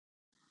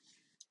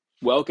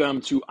Welcome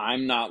to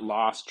I'm Not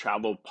Lost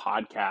Travel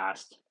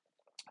Podcast.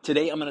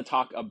 Today I'm going to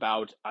talk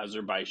about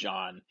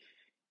Azerbaijan.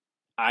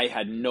 I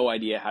had no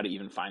idea how to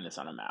even find this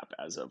on a map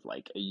as of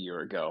like a year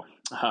ago,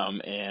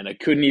 and I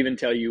couldn't even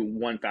tell you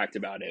one fact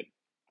about it.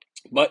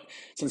 But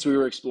since we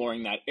were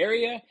exploring that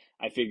area,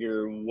 I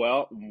figure,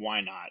 well, why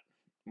not?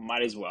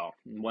 Might as well.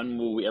 When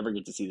will we ever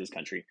get to see this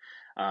country?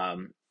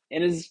 And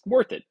it's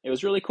worth it. It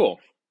was really cool.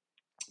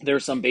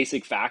 There's some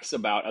basic facts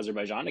about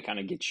Azerbaijan to kind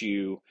of get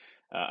you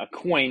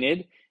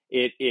acquainted.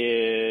 It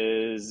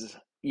is,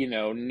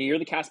 near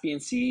the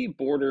Caspian Sea,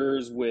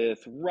 borders with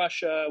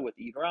Russia, with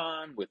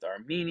Iran, with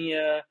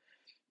Armenia,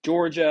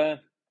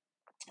 Georgia,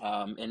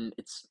 and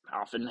it's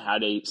often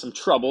had some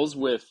troubles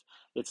with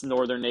its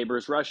northern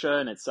neighbors, Russia,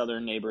 and its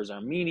southern neighbors,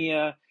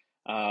 Armenia.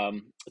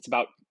 It's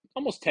about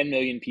almost 10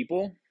 million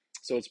people,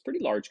 so it's a pretty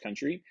large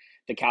country.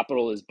 The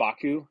capital is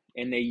Baku,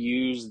 and they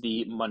use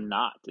the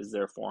manat as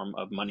their form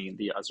of money,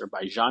 the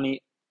Azerbaijani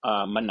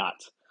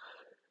manat.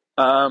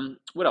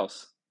 What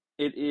else?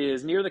 It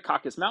is near the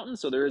Caucasus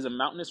Mountains, so there is a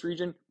mountainous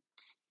region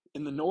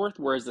in the north,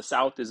 whereas the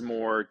south is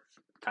more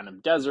kind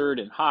of desert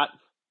and hot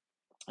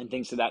and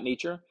things of that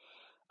nature.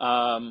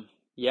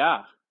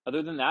 Yeah.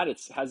 Other than that,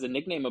 it has the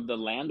nickname of the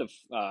land of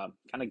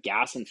kind of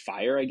gas and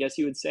fire, I guess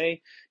you would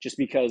say, just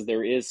because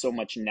there is so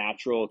much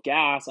natural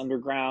gas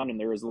underground and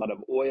there is a lot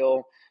of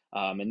oil.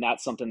 And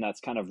that's something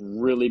that's kind of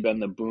really been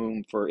the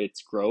boom for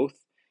its growth.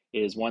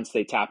 Is once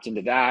they tapped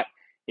into that,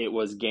 it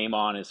was game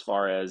on as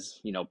far as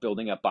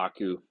building up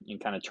Baku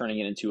and kind of turning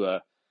it into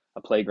a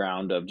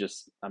playground of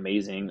just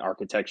amazing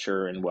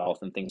architecture and wealth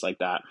and things like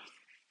that.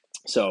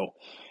 So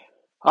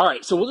all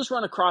right, so we'll just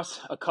run across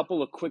a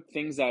couple of quick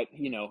things that,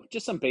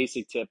 just some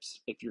basic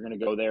tips if you're going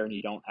to go there and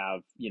you don't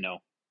have,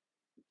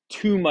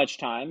 too much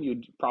time.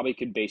 You probably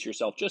could base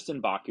yourself just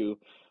in Baku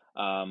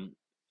um,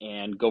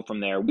 and go from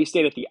there. We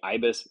stayed at the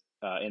Ibis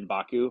in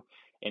Baku,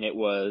 and it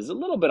was a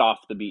little bit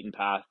off the beaten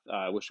path.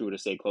 I wish we would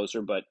have stayed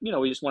closer, but,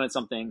 we just wanted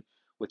something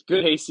with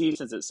good AC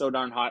since it's so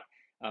darn hot.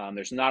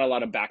 There's not a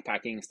lot of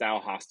backpacking style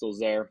hostels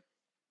there.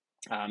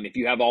 If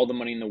you have all the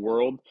money in the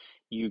world,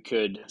 you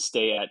could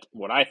stay at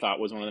what I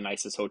thought was one of the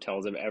nicest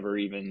hotels I've ever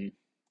even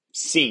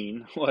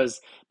seen was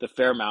the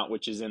Fairmount,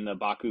 which is in the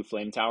Baku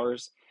Flame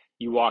Towers.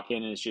 You walk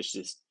in and it's just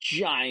this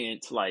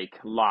giant like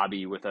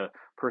lobby with a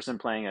person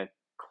playing a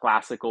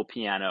classical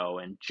piano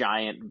and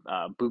giant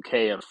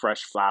bouquet of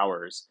fresh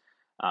flowers.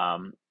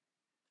 Um,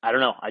 I don't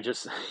know. I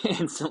just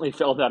instantly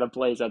felt out of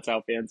place. That's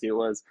how fancy it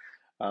was.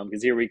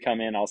 Because here we come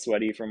in all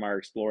sweaty from our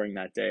exploring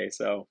that day.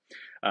 So,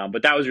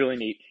 but that was really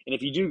neat. And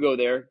if you do go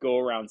there, go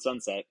around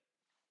sunset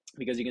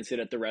because you can sit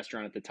at the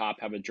restaurant at the top,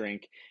 have a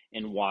drink,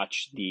 and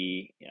watch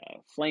the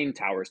flame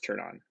towers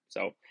turn on.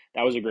 So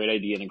that was a great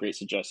idea and a great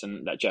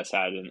suggestion that Jess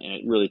had, and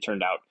it really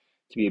turned out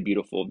to be a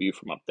beautiful view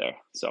from up there.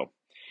 So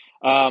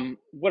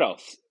what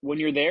else? When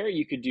you're there,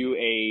 you could do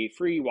a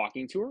free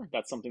walking tour.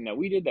 That's something that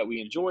we did that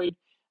we enjoyed.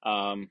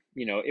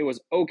 It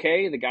was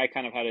okay. The guy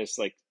kind of had his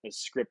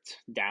script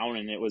down,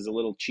 and it was a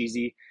little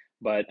cheesy,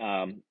 but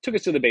took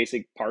us to the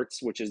basic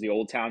parts, which is the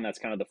old town. That's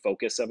kind of the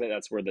focus of it.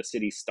 That's where the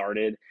city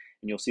started,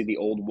 and you'll see the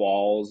old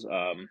walls,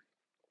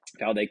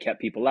 how they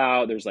kept people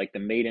out. There's like the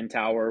Maiden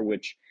Tower,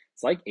 which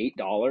it's like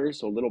 $8,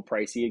 so a little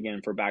pricey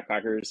again for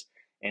backpackers.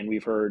 And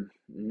we've heard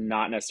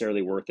not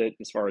necessarily worth it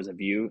as far as a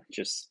view.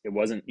 Just it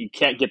wasn't. You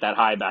can't get that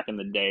high back in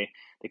the day.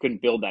 They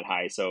couldn't build that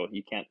high, so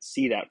you can't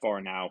see that far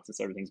now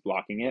since everything's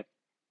blocking it.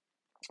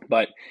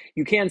 But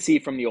you can see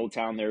from the old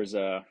town. There's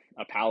a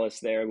palace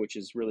there, which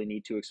is really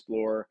neat to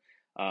explore.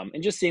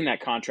 And just seeing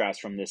that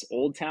contrast from this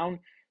old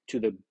town to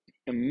the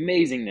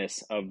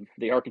amazingness of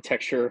the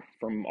architecture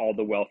from all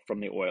the wealth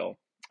from the oil.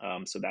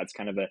 So that's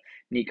kind of a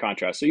neat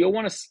contrast. So you'll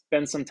want to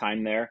spend some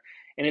time there.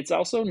 And it's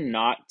also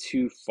not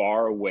too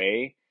far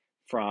away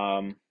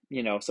from,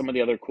 some of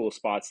the other cool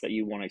spots that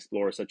you want to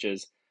explore, such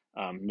as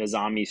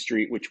Nizami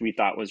Street, which we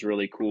thought was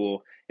really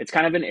cool. It's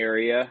kind of an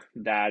area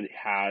that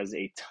has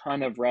a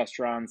ton of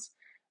restaurants,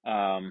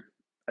 a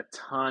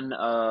ton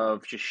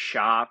of just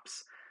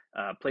shops,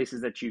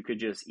 places that you could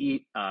just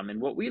eat. And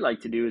what we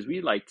like to do is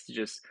we like to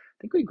just, I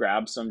think we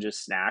grabbed some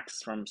just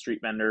snacks from street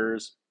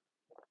vendors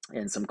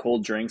and some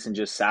cold drinks and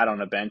just sat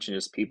on a bench and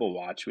just people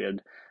watch. We had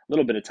a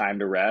little bit of time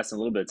to rest and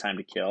a little bit of time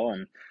to kill,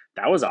 and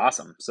that was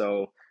awesome.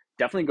 So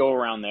definitely go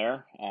around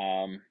there.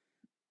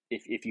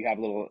 If you have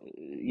a little,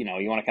 you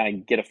want to kind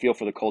of get a feel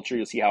for the culture,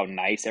 you'll see how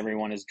nice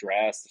everyone is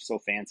dressed. They're so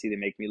fancy, they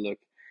make me look,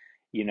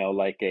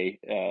 like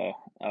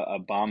a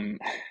bum,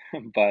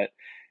 but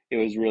it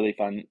was really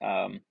fun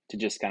to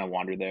just kind of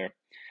wander there.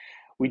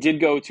 We did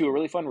go to a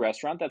really fun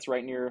restaurant that's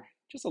right near,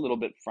 just a little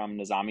bit from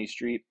Nizami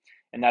Street,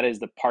 and that is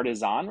the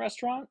Partisan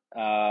restaurant.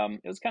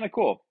 It was kind of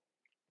cool.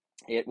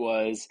 It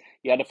was,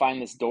 you had to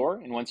find this door,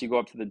 and once you go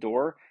up to the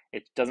door,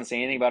 it doesn't say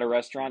anything about a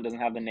restaurant, doesn't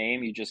have the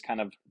name. You just kind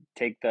of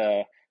take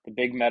the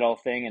big metal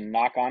thing and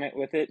knock on it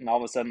with it, and all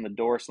of a sudden the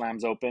door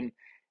slams open,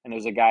 and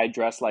there's a guy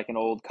dressed like an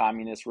old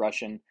communist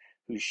Russian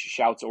who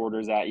shouts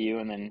orders at you,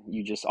 and then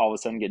you just all of a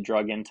sudden get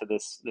drug into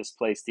this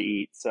place to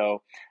eat.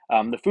 So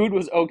the food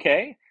was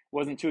okay,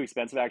 wasn't too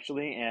expensive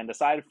actually, and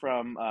aside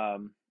from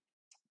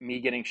me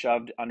getting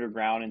shoved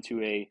underground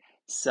into a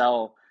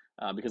cell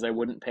because I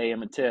wouldn't pay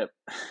him a tip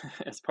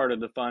as part of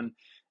the fun.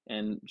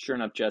 And sure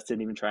enough, Jess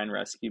didn't even try and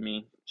rescue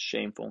me.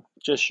 Shameful,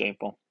 just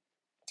shameful.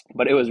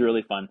 But it was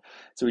really fun.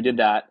 So we did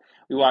that.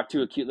 We walked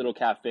to a cute little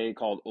cafe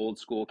called Old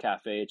School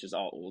Cafe. It's just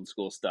all old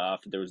school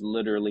stuff. There was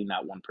literally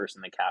not one person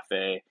in the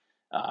cafe.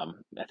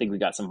 I think we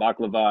got some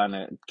baklava and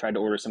I tried to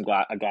order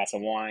a glass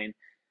of wine.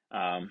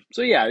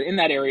 So yeah, in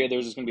that area,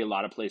 there's just going to be a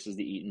lot of places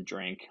to eat and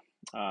drink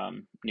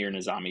near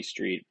Nizami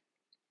Street.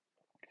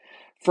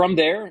 From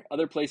there,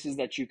 other places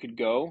that you could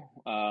go.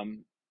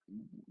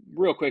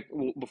 Real quick,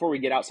 before we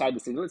get outside the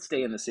city, let's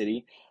stay in the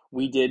city.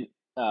 We did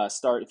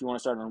start, if you want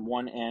to start on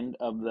one end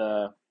of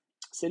the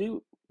city,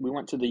 we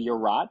went to the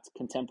Yorat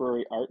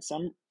Contemporary Art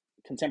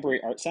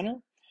Center,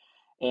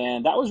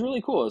 and that was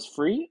really cool. It was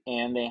free,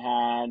 and they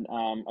had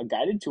a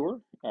guided tour,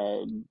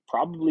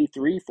 probably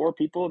 3, 4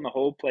 people in the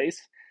whole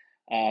place,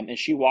 and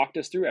she walked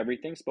us through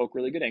everything, spoke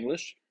really good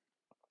English,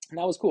 and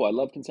that was cool. I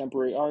love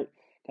contemporary art.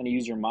 Kind of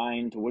use your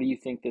mind. What do you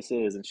think this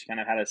is? And she kind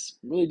of had us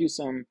really do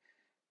some.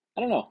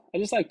 I don't know. I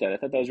just like that. I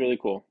thought that was really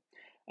cool.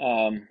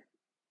 Um,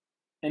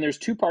 and there's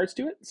 2 parts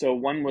to it. So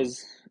one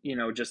was,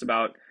 just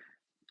about,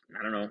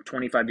 I don't know,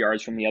 25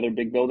 yards from the other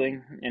big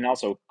building, and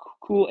also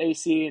cool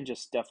AC and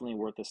just definitely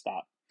worth a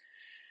stop.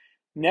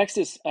 Next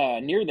is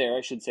near there,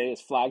 I should say,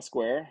 is Flag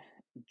Square.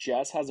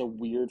 Jess has a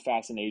weird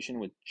fascination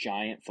with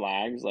giant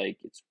flags. Like,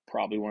 it's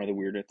probably one of the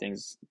weirder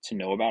things to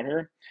know about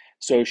her.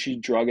 So she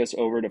drug us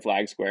over to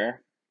Flag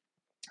Square,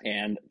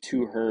 and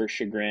to her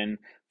chagrin,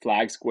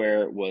 Flag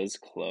Square was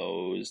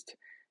closed.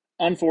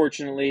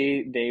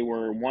 Unfortunately, they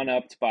were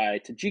one-upped by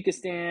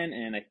Tajikistan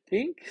and I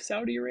think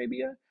Saudi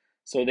Arabia.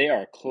 So they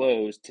are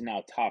closed to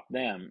now top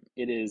them.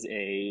 It is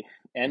a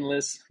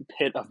endless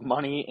pit of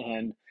money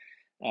and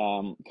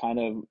kind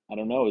of, I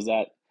don't know, is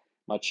that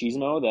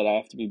machismo that I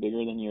have to be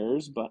bigger than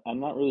yours? But I'm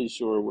not really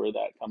sure where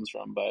that comes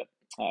from. But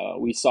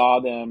we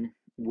saw them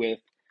with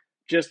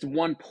just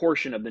one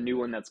portion of the new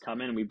one that's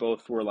coming, and we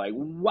both were like,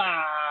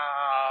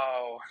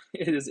 wow,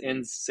 it is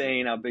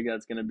insane how big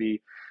that's going to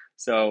be.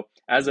 So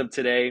as of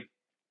today,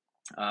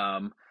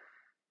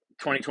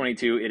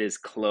 2022, it is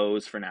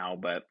closed for now,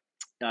 but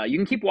you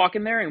can keep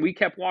walking there, and we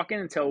kept walking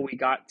until we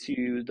got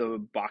to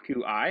the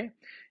Baku Eye.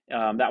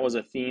 That was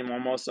a theme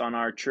almost on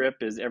our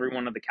trip. Is every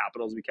one of the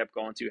capitals we kept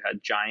going to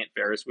had giant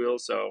Ferris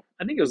wheels. So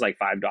I think it was like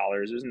 $5.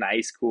 It was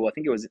nice, cool. I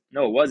think it was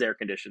air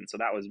conditioned, so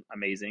that was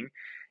amazing.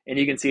 And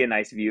you can see a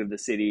nice view of the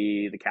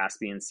city, the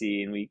Caspian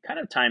Sea, and we kind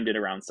of timed it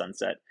around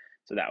sunset,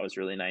 so that was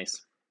really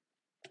nice.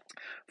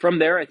 From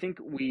there, I think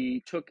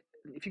we took.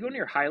 If you go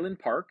near Highland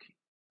Park,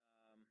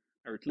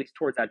 or at least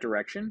towards that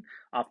direction,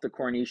 off the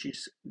Corniche, you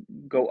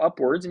go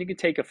upwards and you can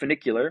take a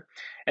funicular.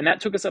 And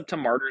that took us up to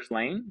Martyrs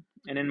Lane.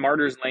 And in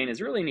Martyrs Lane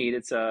is really neat.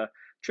 It's a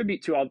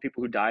tribute to all the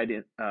people who died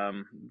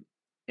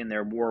in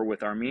their war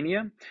with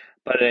Armenia,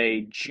 but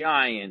a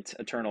giant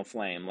eternal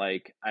flame.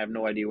 Like, I have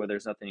no idea why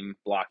there's nothing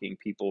blocking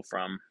people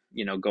from,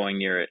 going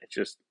near it. It's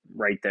just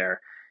right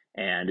there.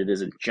 And it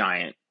is a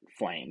giant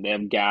flame. They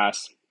have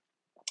gas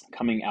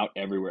coming out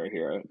everywhere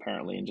here,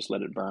 apparently, and just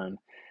let it burn.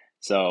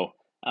 So,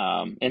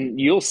 and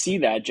you'll see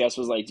that. Jess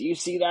was like, "Do you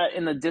see that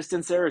in the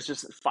distance there? It's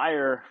just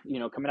fire,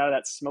 coming out of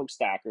that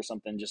smokestack or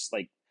something, just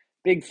like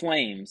big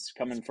flames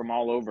coming from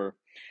all over."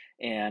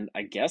 And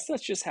I guess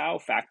that's just how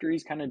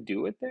factories kind of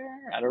do it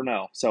there. I don't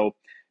know. So,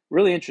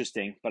 really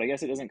interesting, but I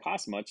guess it doesn't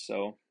cost much,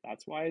 so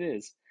that's why it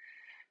is.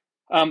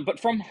 But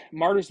from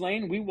Martyrs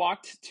Lane, we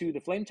walked to the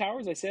Flame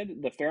Towers. I said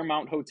the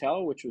Fairmount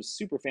Hotel, which was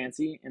super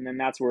fancy, and then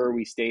that's where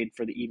we stayed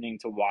for the evening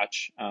to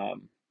watch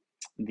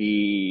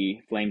the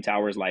Flame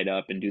Towers light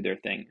up and do their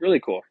thing. Really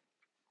cool,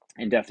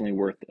 and definitely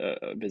worth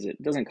a visit.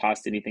 It doesn't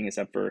cost anything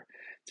except for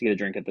to get a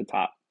drink at the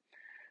top.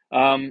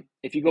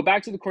 If you go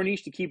back to the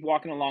Corniche to keep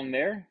walking along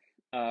there,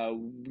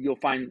 you'll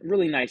find a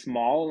really nice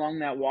mall along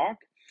that walk.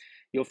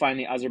 You'll find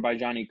the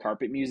Azerbaijani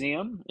Carpet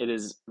Museum. It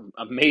is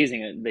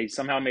amazing. They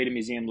somehow made a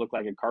museum look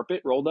like a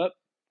carpet rolled up.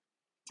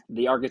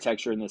 The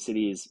architecture in the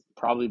city is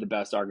probably the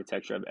best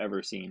architecture I've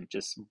ever seen.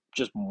 Just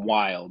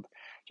wild.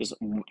 Just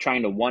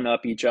trying to one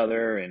up each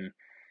other and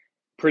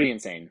pretty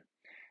insane.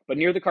 But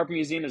near the Carpet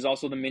Museum is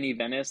also the mini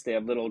Venice. They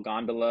have little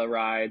gondola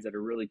rides that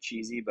are really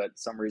cheesy, but for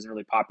some reason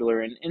really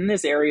popular. And in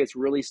this area, it's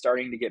really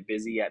starting to get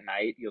busy at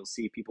night. You'll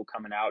see people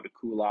coming out to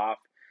cool off,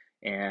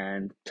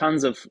 and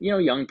tons of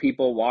young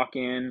people walk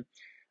in.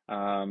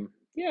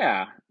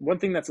 Yeah, one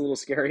thing that's a little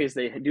scary is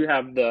they do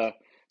have the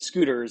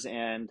scooters,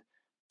 and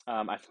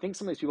I think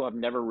some of these people have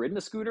never ridden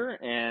a scooter,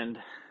 and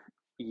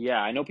yeah,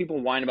 I know people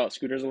whine about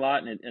scooters a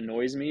lot, and it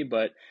annoys me,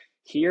 but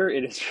here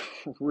it is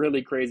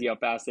really crazy how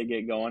fast they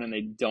get going, and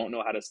they don't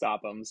know how to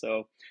stop them.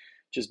 So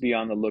just be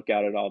on the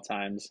lookout at all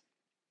times.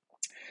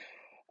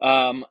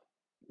 Um,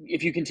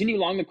 if you continue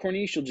along the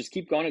Corniche, you'll just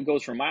keep going. It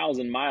goes for miles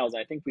and miles.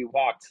 I think we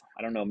walked,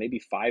 I don't know, maybe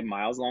 5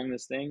 miles along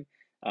this thing,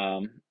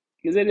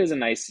 because it is a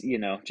nice,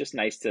 just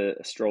nice to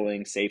a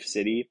strolling, safe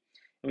city.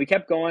 And we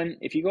kept going.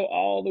 If you go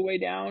all the way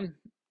down,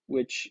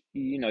 which,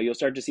 you'll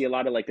start to see a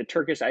lot of like the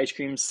Turkish ice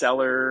cream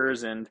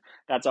sellers, and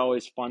that's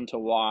always fun to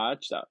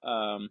watch.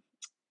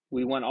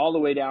 We went all the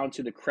way down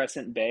to the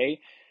Crescent Bay,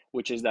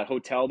 which is that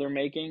hotel they're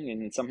making,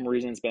 and for some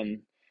reason it's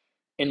been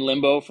in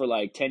limbo for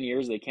like 10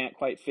 years. They can't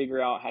quite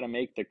figure out how to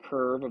make the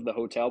curve of the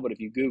hotel, but if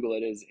you Google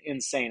it, is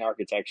insane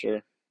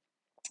architecture,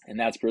 and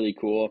that's really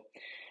cool.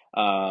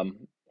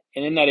 Um,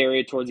 and in that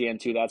area towards the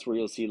end too, that's where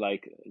you'll see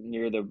like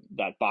near the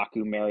that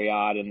Baku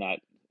Marriott and that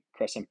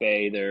Crescent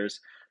Bay, there's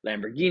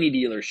Lamborghini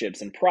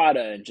dealerships and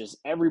Prada and just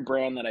every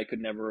brand that I could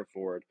never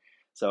afford.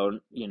 So,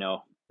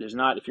 there's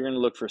not, if you're going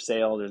to look for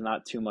sale, there's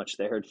not too much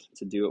there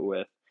to do it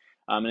with.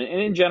 And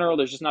in general,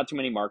 there's just not too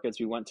many markets.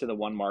 We went to the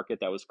one market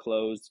that was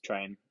closed,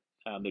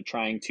 they're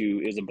trying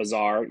to, is a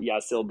bazaar, yeah,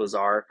 still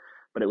bazaar,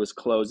 but it was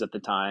closed at the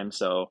time.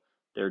 So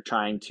they're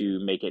trying to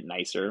make it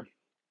nicer.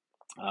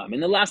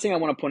 And the last thing I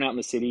want to point out in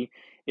the city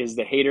is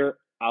the Haider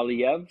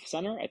Aliyev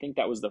Center. I think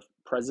that was the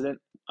president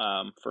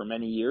for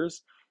many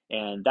years.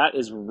 And that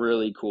is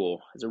really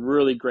cool. It's a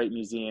really great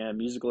museum,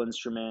 musical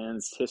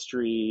instruments,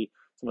 history,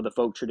 some of the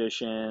folk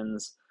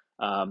traditions.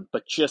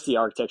 But just the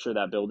architecture of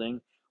that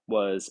building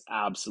was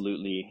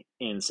absolutely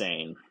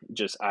insane.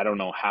 Just, I don't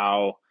know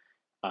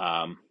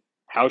um,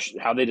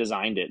 how they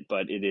designed it,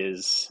 but it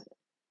is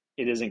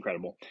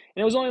incredible.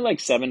 And it was only like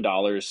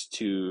 $7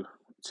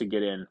 to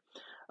get in.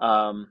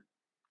 Um,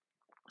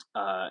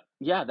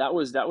 yeah, that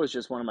was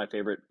just one of my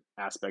favorite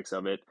aspects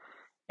of it,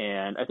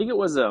 and I think it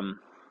was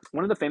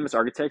one of the famous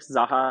architects,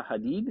 Zaha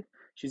Hadid.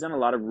 She's done a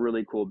lot of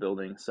really cool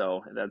buildings,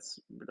 so that's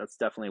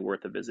definitely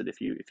worth a visit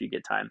if you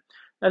get time.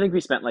 I think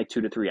we spent like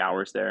 2 to 3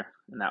 hours there,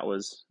 and that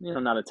was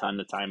not a ton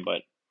of time,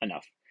 but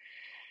enough.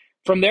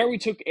 From there, we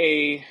took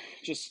a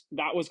just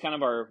that was kind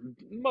of our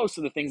most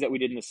of the things that we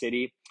did in the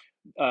city.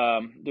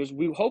 There's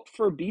we hoped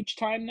for beach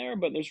time there,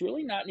 but there's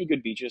really not any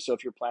good beaches. So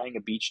if you're planning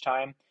a beach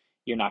time,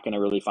 you're not going to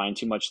really find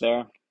too much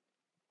there.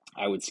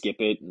 I would skip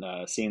it.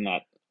 Seeing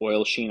that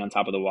oil sheen on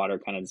top of the water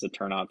kind of is a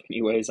turn off,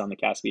 anyways, on the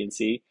Caspian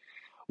Sea.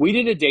 We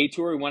did a day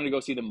tour. We wanted to go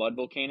see the mud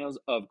volcanoes,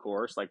 of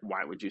course. Like,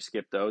 why would you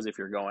skip those if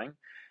you're going?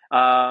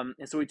 And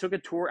so we took a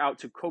tour out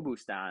to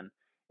Kobustan,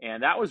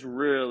 and that was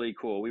really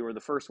cool. We were the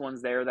first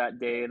ones there that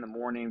day in the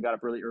morning. Got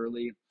up really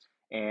early,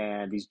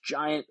 and these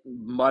giant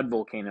mud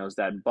volcanoes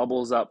that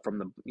bubbles up from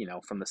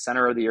the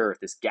center of the earth.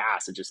 This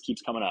gas, it just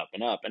keeps coming up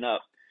and up and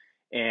up,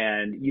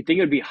 and you think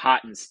it would be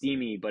hot and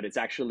steamy, but it's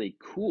actually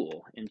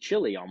cool and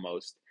chilly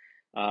almost.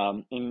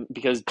 And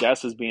because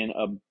Jess was being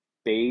a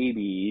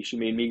baby, she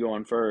made me go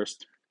on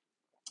first,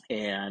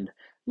 and a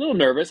little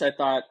nervous. I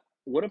thought,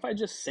 what if I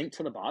just sink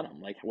to the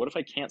bottom? Like, what if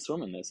I can't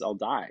swim in this? I'll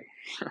die.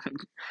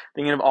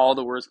 Thinking of all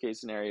the worst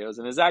case scenarios,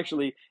 and it's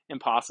actually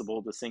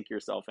impossible to sink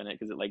yourself in it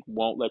because it like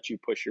won't let you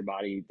push your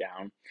body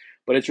down.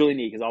 But it's really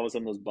neat because all of a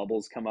sudden those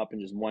bubbles come up,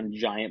 and just one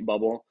giant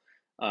bubble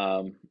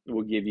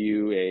will give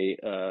you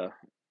a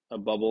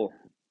bubble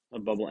a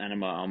bubble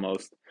enema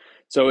almost.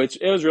 So it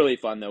was really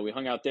fun though. We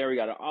hung out there. We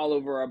got it all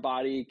over our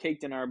body,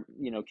 caked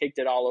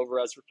it all over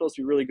us. We're supposed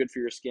to be really good for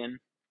your skin.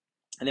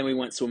 And then we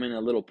went swimming in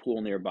a little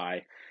pool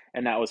nearby,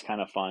 and that was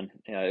kind of fun.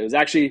 It was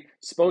actually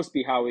supposed to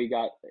be how we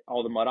got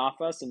all the mud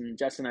off us, and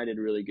Jess and I did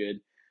really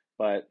good.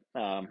 But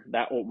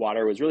that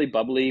water was really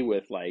bubbly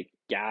with like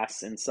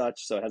gas and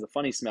such, so it has a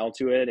funny smell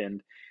to it.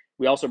 And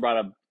we also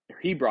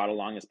he brought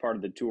along as part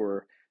of the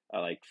tour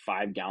like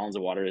 5 gallons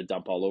of water to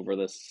dump all over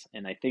this,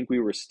 and I think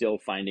we were still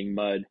finding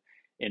mud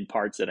in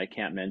parts that I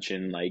can't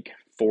mention like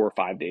 4 or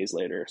 5 days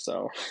later.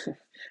 So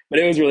but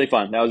it was really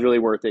fun. That was really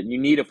worth it. You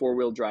need a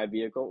four-wheel drive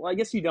vehicle. Well, I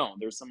guess you don't.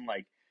 There's some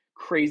like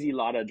crazy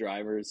lot of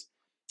drivers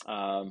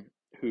um,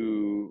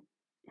 who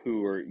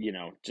are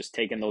just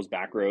taking those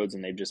back roads,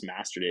 and they've just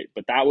mastered it.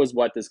 But that was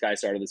what this guy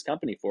started this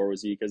company for,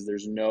 was because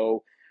there's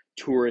no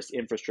tourist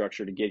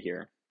infrastructure to get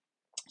here.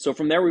 So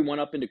from there we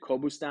went up into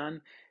Kobustan,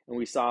 and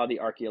we saw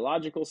the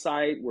archaeological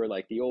site where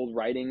like the old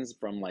writings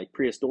from like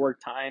prehistoric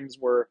times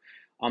were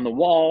on the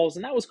walls,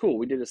 and that was cool.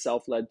 We did a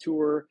self-led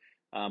tour.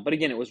 But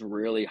again, it was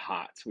really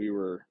hot. We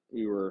were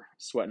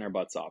sweating our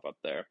butts off up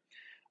there.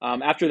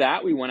 After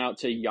that, we went out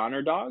to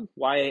Yanardog,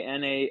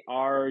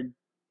 Yanardag.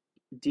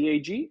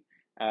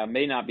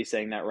 May not be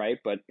saying that right,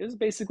 but it was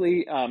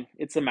basically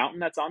it's a mountain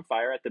that's on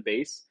fire at the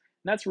base,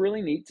 and that's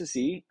really neat to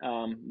see.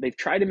 They've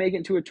tried to make it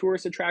into a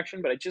tourist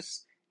attraction, but it's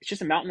just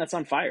a mountain that's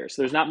on fire.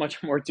 So there's not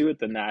much more to it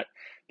than that,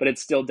 but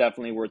it's still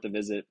definitely worth a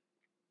visit.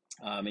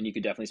 And you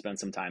could definitely spend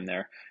some time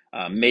there,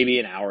 maybe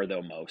an hour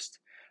though most.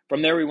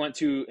 From there, we went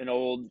to an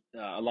old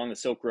along the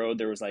Silk Road.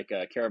 There was like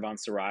a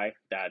caravanserai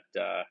that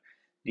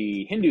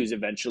the Hindus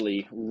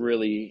eventually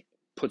really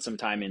put some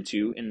time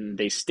into, and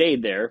they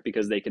stayed there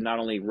because they could not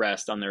only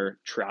rest on their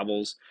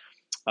travels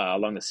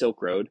along the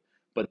Silk Road,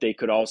 but they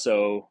could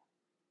also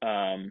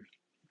um,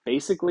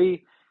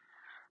 basically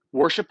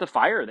worship the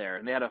fire there.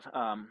 And they had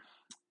a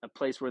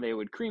place where they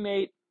would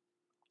cremate,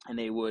 and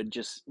they would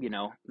just,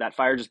 that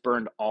fire just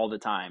burned all the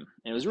time.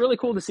 And it was really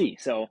cool to see.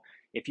 So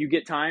if you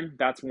get time,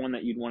 that's one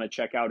that you'd want to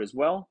check out as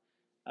well.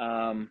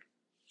 Um,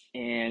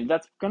 and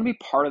that's going to be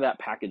part of that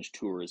package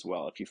tour as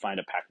well, if you find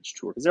a package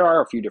tour, because there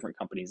are a few different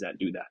companies that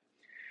do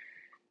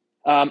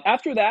that.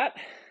 After that,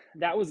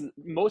 that was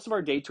most of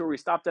our day tour. We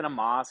stopped at a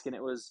mosque, and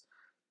it was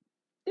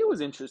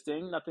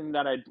interesting. Nothing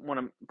that I'd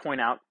want to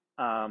point out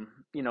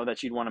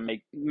that you'd want to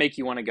make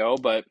you want to go.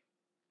 But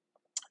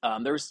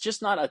there was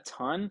just not a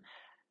ton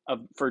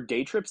for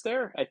day trips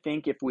there. I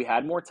think if we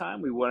had more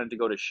time, we wanted to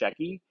go to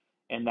Sheki,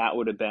 and that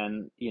would have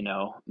been,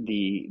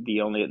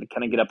 the only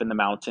kind of get up in the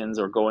mountains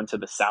or go into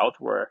the south,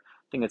 where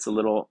I think it's a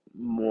little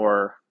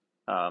more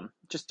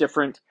just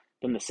different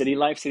than the city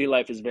life. City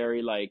life is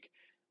very like,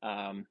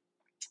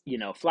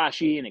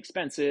 flashy and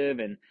expensive.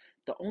 And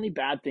the only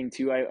bad thing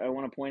too, I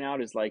want to point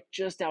out is like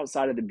just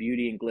outside of the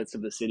beauty and glitz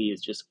of the city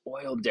is just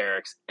oil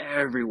derricks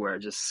everywhere,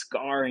 just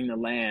scarring the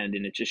land.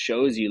 And it just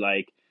shows you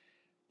like,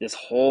 this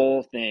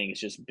whole thing is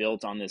just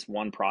built on this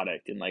one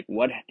product, and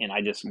and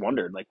I just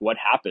wondered like what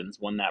happens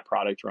when that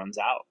product runs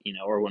out,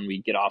 or when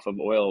we get off of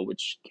oil,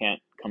 which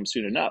can't come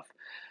soon enough.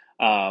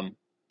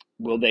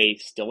 Will they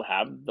still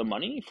have the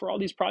money for all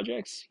these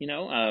projects?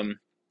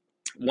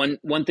 One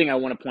thing I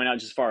want to point out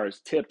just as far as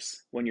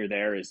tips when you're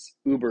there is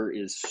Uber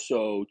is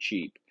so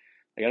cheap.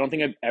 Like I don't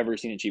think I've ever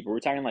seen it cheaper.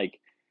 We're talking like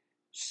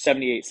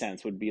 78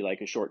 cents would be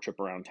like a short trip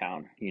around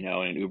town, in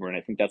an Uber. And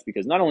I think that's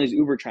because not only is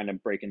Uber trying to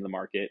break into the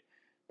market,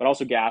 but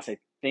also gas, I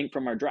think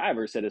from our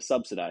driver said, is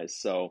subsidized.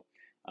 So,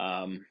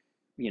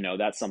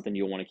 that's something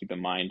you'll want to keep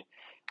in mind.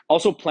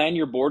 Also plan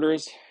your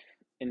borders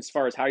as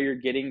far as how you're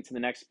getting to the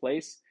next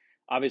place.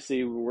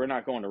 Obviously, we're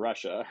not going to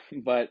Russia,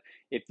 but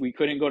if we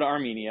couldn't go to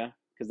Armenia,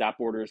 because that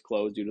border is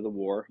closed due to the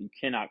war, you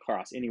cannot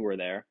cross anywhere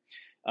there.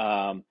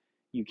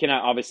 You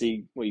cannot,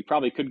 obviously, you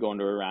probably could go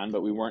into Iran,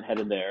 but we weren't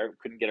headed there.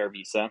 Couldn't get our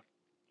visa.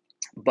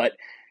 But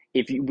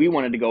if we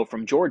wanted to go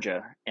from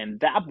Georgia, and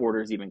that border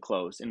is even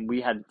closed, and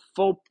we had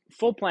full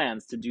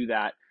plans to do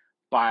that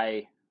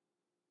by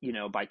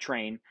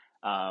train,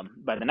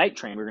 by the night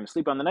train. We were going to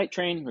sleep on the night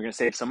train. We are going to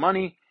save some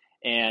money,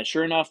 and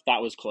sure enough,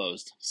 that was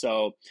closed.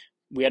 So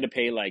we had to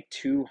pay like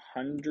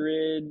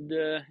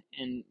 $200,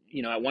 and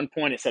at one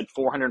point it said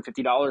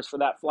 $450 for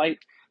that flight.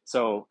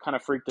 So kind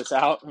of freaked us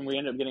out, and we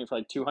ended up getting it for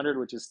like $200,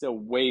 which is still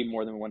way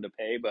more than we wanted to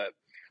pay. But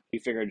we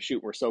figured,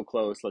 shoot, we're so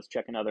close. Let's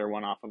check another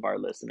one off of our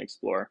list and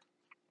explore.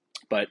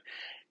 But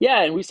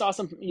yeah, and we saw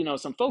some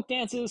folk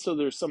dances. So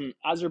there's some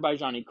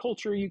Azerbaijani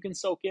culture you can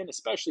soak in,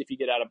 especially if you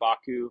get out of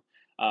Baku.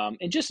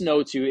 And just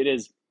know too, it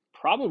is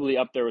probably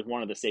up there with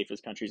one of the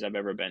safest countries I've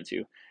ever been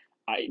to.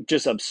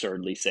 Just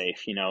absurdly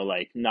safe,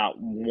 like not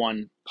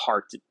one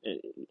part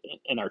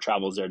in our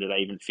travels there did I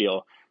even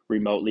feel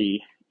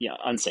remotely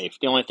unsafe.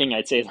 The only thing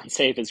I'd say is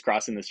unsafe is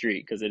crossing the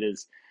street, because it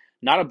is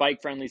not a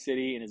bike friendly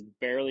city and is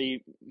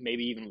barely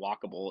maybe even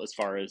walkable as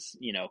far as,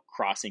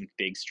 crossing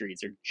big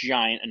streets. They're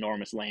giant,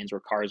 enormous lanes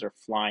where cars are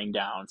flying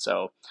down.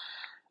 So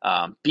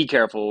be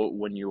careful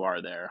when you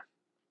are there.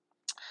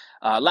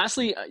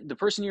 Lastly, the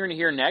person you're going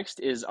to hear next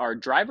is our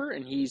driver,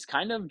 and he's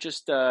kind of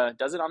just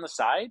does it on the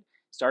side.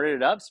 Started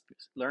it up,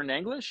 learned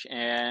English,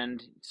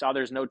 and saw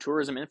there's no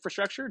tourism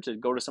infrastructure to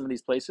go to some of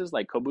these places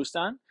like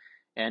Kobustan,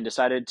 and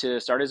decided to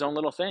start his own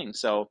little thing.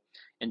 So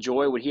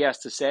enjoy what he has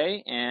to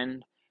say,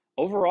 and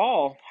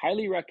overall,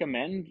 highly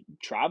recommend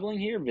traveling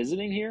here,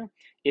 visiting here.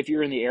 If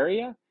you're in the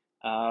area,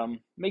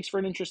 makes for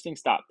an interesting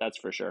stop, that's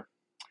for sure.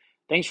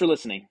 Thanks for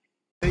listening.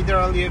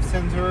 Heydar Aliyev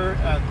Center.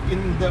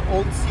 In the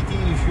old city,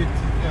 you should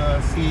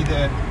see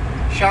the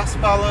Shah's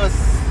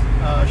Palace,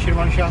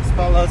 Shirvan Shah's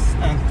Palace,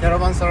 and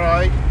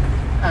Karavansaray,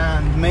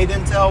 and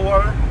Maiden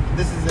Tower.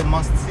 This is a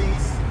must-see.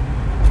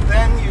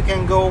 Then you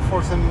can go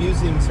for some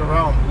museums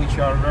around, which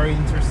are very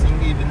interesting.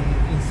 Even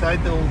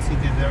inside the old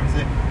city, there is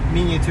a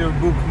miniature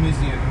book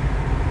museum,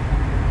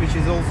 which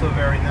is also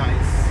very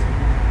nice.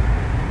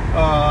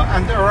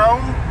 And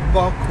around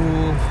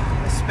Baku,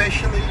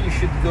 especially, you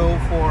should go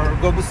for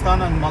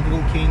Gobustan and mud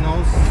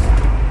volcanoes.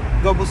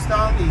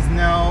 Gobustan is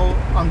now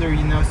under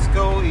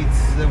UNESCO.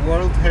 It's a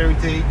World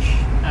Heritage,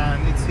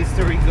 and its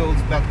history goes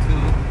back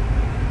to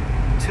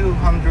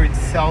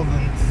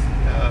 200,000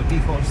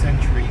 before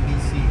century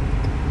BC.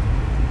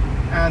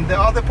 And the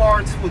other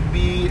parts would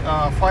be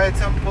Fire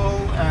Temple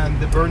and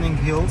the Burning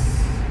Hills,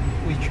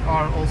 which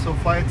are also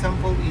Fire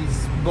Temple.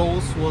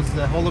 Both was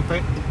the holy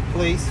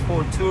place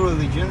for two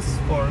religions,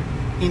 for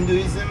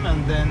Hinduism,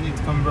 and then it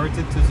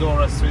converted to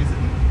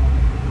Zoroastrianism.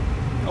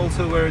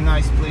 Also a very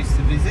nice place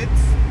to visit,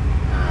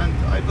 and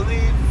I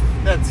believe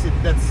that's it.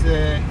 That's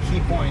the key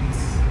points.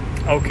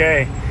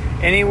 Okay.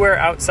 Anywhere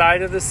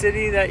outside of the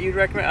city that you'd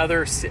recommend?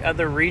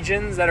 Other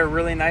regions that are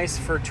really nice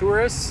for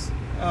tourists?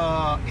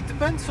 It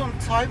depends on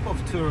type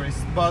of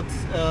tourist, but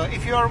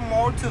if you are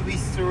more to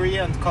history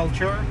and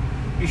culture,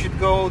 you should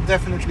go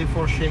definitely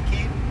for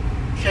Sheki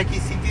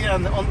city,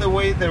 and on the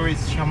way there is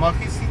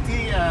Shamahi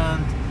city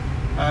and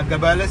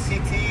Gabala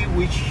city,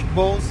 which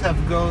both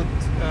have got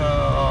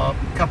a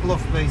couple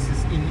of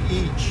places in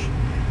each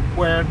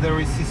where there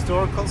is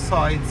historical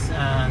sites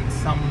and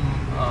some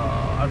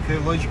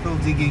archaeological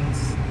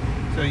diggings.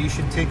 So you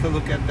should take a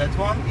look at that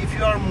one. If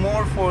you are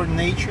more for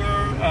nature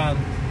and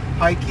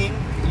hiking,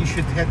 you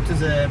should head to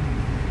the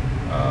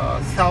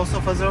south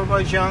of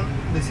Azerbaijan.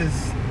 This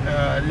is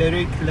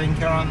Lerik,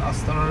 Lankaran,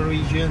 Astara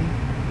region,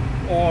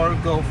 or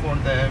go for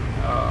the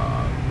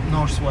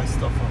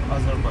northwest of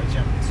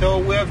Azerbaijan. So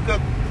we have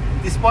got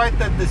despite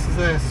that this is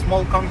a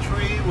small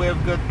country, we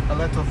have got a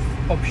lot of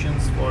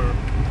options for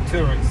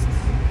tourists.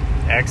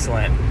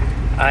 Excellent.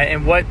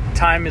 And what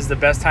time is the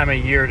best time of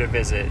year to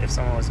visit if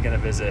someone was going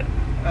to visit?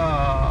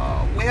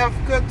 We have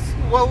got,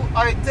 well,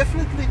 I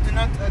definitely do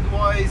not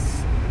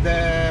advise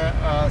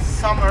the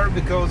summer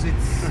because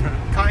it's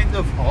kind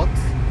of hot,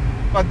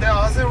 but the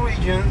other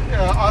regions,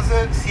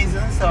 other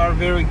seasons are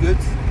very good.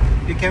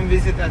 You can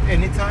visit at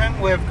any time.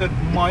 We have got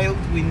mild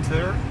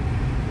winter,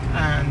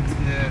 and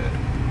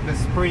the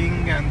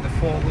spring and the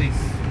fall is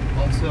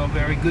also a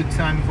very good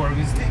time for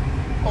visiting.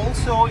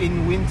 Also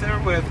in winter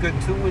we have got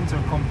 2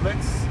 winter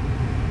complexes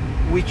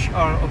which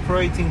are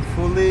operating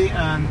fully,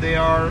 and they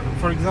are,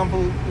 for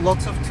example,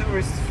 lots of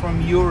tourists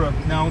from Europe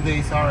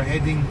nowadays are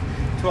heading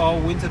to our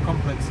winter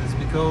complexes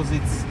because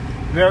it's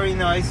very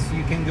nice.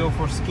 You can go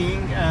for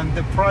skiing and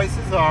the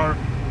prices are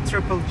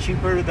triple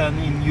cheaper than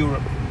in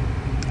Europe.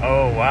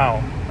 Oh,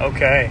 wow.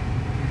 Okay.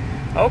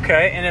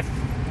 And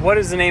what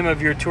is the name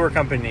of your tour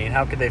company and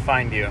how could they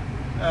find you?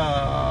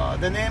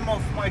 The name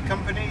of my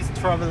company is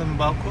Travel in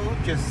Baku.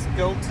 Just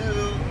go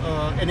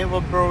to any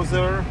web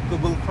browser,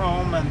 Google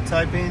Chrome, and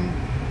type in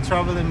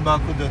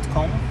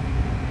travelinbaku.com.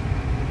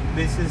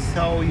 This is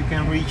how you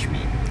can reach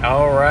me.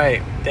 All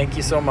right. Thank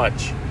you so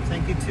much.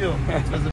 Thank you too. It was a